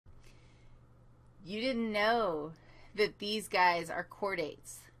You didn't know that these guys are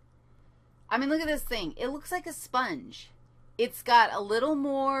chordates. I mean, look at this thing. It looks like a sponge. It's got a little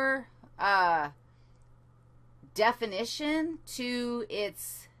more definition to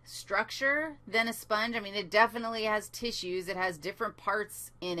its structure than a sponge. I mean, it definitely has tissues. It has different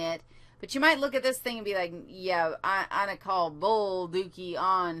parts in it. But you might look at this thing and be like, yeah, I call bull dookie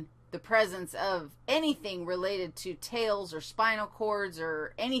on the presence of anything related to tails or spinal cords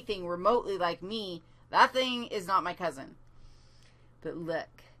or anything remotely like me. That thing is not my cousin. But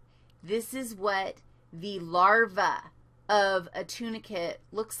look, this is what the larva of a tunicate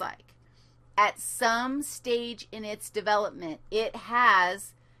looks like. At some stage in its development, it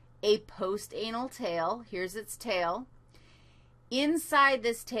has a post-anal tail. Here's its tail. Inside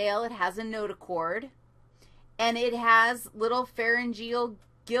this tail, it has a notochord, and it has little pharyngeal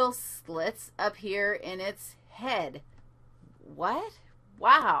gill slits up here in its head. What?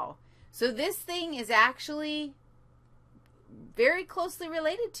 Wow. So this thing is actually very closely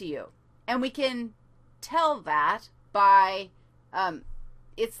related to you, and we can tell that by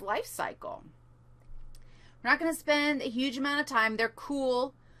its life cycle. We're not going to spend a huge amount of time. They're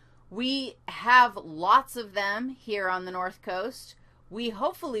cool. We have lots of them here on the North Coast. We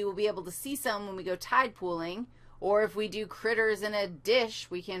hopefully will be able to see some when we go tide pooling, or if we do critters in a dish,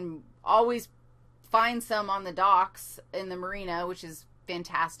 we can always find some on the docks in the marina, which is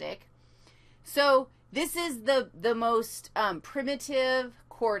fantastic. So this is the most primitive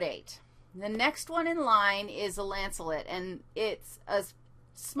chordate. The next one in line is a lancelet, and it's a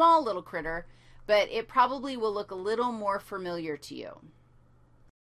small little critter, but it probably will look a little more familiar to you.